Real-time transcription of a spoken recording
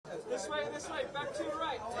way, back to your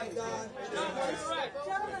right. Oh my God. No, to your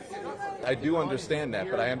right. I do understand that,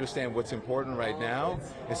 but I understand what's important right now,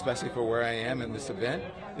 especially for where I am in this event,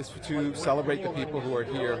 is to celebrate the people who are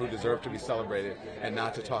here who deserve to be celebrated and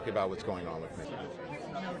not to talk about what's going on with me.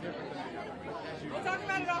 We'll talk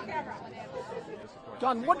about it off camera.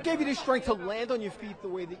 John, what gave you the strength to land on your feet the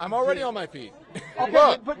way that you I'm already did? on my feet.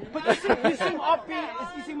 Look, but you seem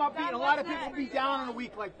upbeat. You seem upbeat, and a lot of people will be down in a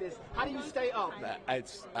week like this. How do you stay up?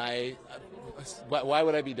 Why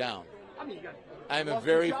would I be down? I mean, I'm a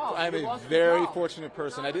very fortunate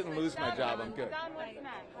person. I didn't lose my job. I'm good.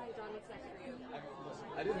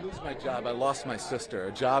 I didn't lose my job. I lost my sister.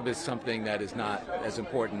 A job is something that is not as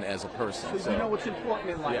important as a person. So you know what's important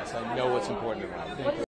in life. Yes, I know what's important in life. Thank you.